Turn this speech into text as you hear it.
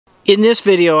In this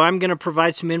video, I'm going to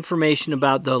provide some information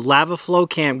about the Lava Flow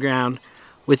Campground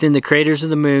within the Craters of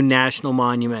the Moon National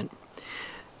Monument.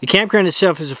 The campground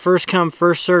itself is a first-come,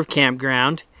 first-served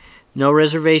campground. No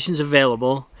reservations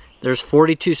available. There's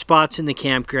 42 spots in the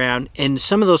campground, and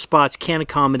some of those spots can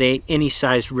accommodate any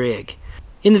size rig.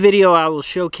 In the video, I will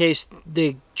showcase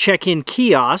the check-in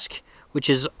kiosk, which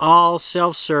is all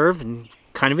self-serve and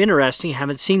kind of interesting. I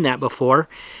haven't seen that before.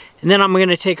 And then I'm going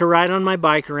to take a ride on my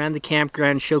bike around the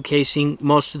campground showcasing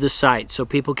most of the sites so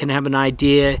people can have an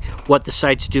idea what the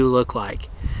sites do look like.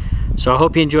 So I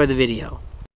hope you enjoy the video.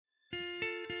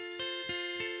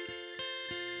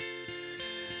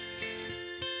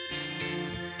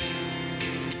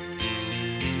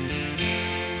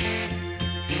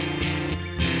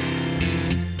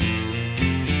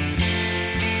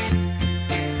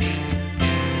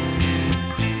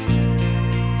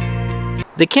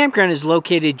 The campground is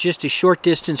located just a short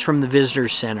distance from the visitor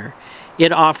center.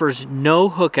 It offers no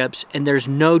hookups and there's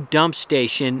no dump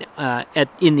station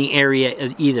in the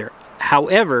area either.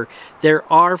 However,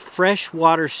 there are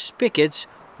freshwater spigots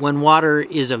when water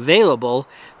is available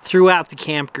throughout the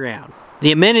campground.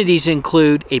 The amenities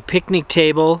include a picnic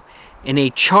table and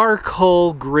a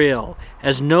charcoal grill,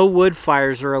 as no wood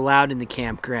fires are allowed in the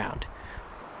campground.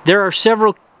 There are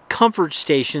several comfort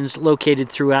stations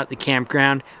located throughout the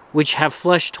campground which have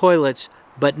flush toilets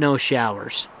but no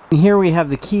showers. And here we have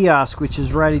the kiosk, which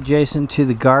is right adjacent to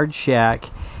the guard shack,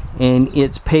 and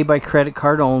it's pay by credit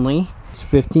card only. It's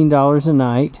 $15 a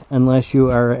night unless you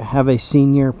have a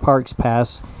senior parks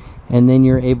pass, and then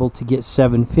you're able to get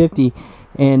 $7.50.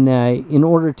 And in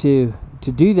order to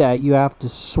do that, you have to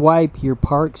swipe your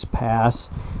parks pass,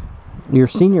 your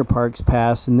senior parks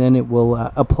pass, and then it will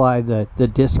apply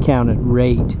the discounted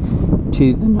rate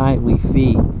to the nightly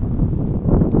fee.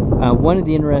 One of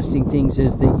the interesting things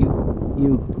is that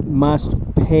you must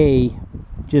pay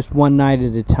just one night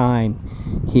at a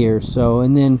time here. So,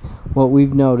 and then what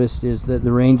we've noticed is that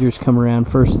the rangers come around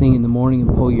first thing in the morning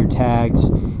and pull your tags.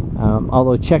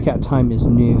 Although checkout time is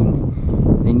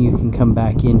noon, then you can come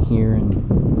back in here and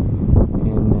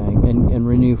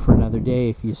renew for another day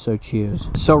if you so choose.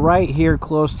 So right here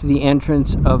close to the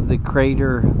entrance of the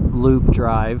Crater Loop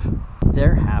Drive,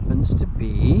 there happens to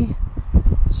be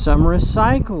some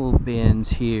recycle bins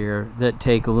here that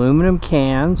take aluminum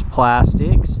cans,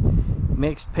 plastics,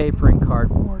 mixed paper and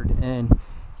cardboard. And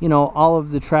you know, all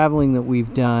of the traveling that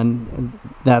we've done,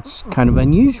 that's kind of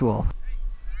unusual.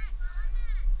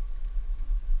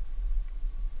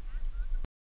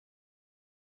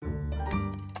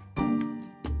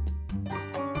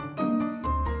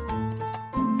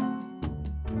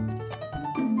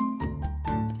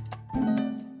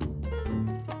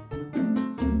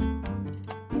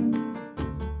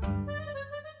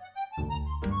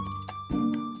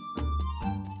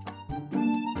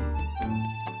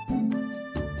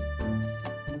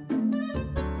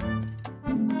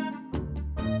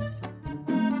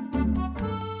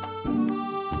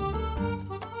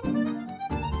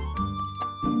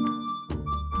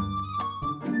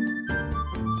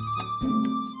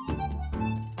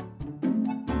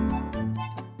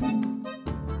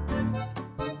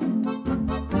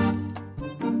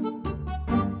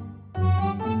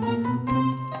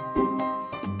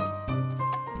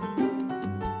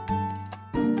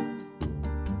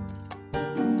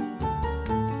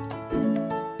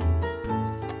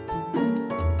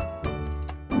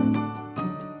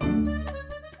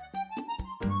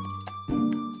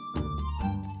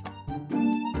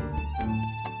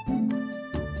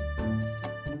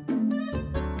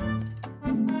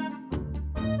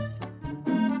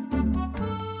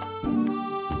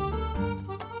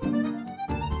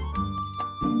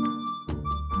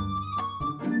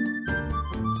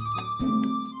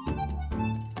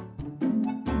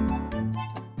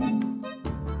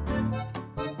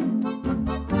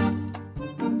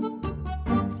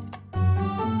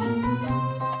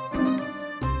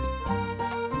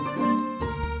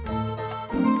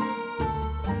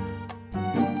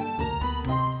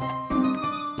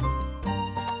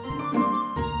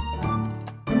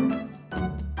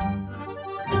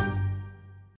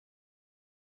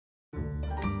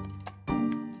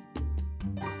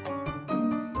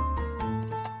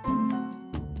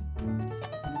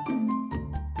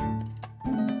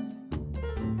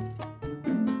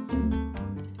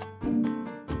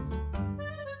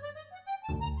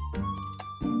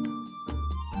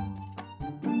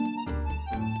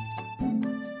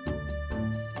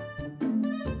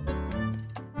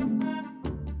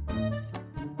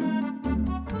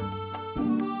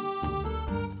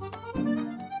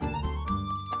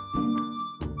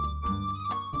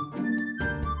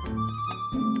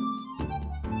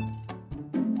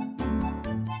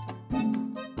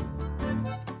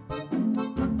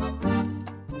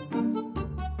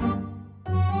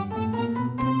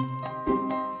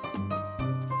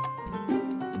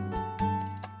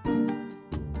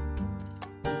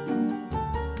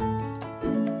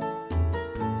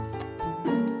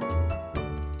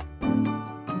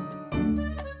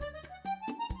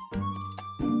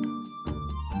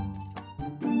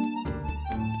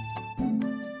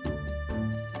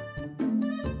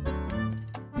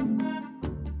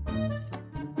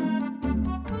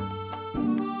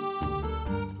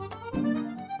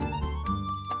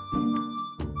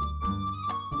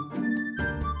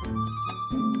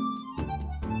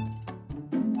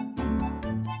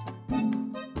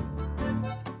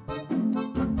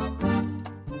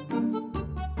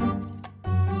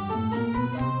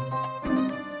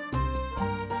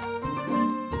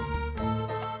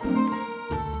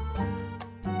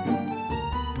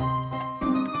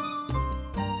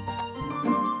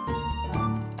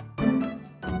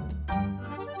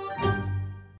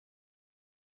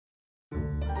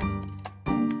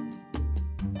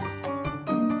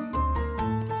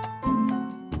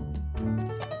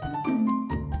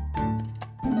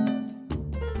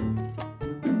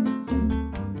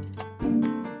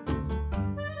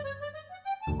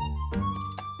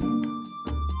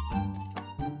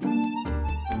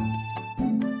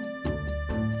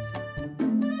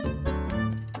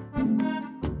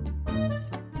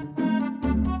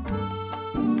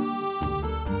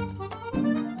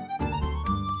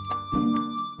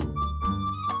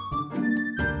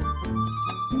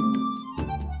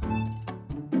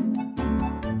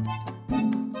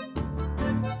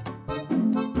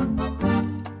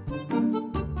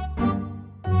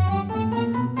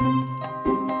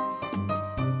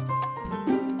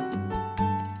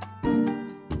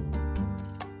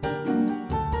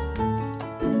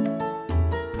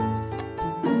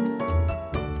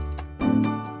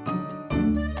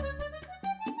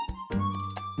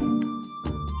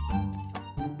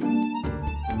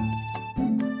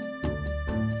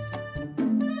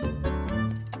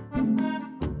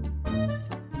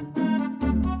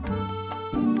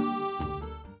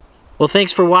 Well,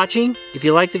 thanks for watching. If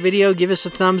you like the video, give us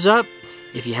a thumbs up.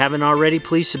 If you haven't already,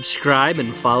 please subscribe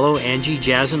and follow Angie,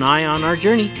 Jazz, and I on our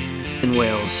journey. And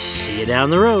we'll see you down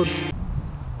the road.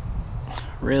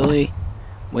 Really?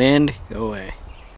 Wind, go away.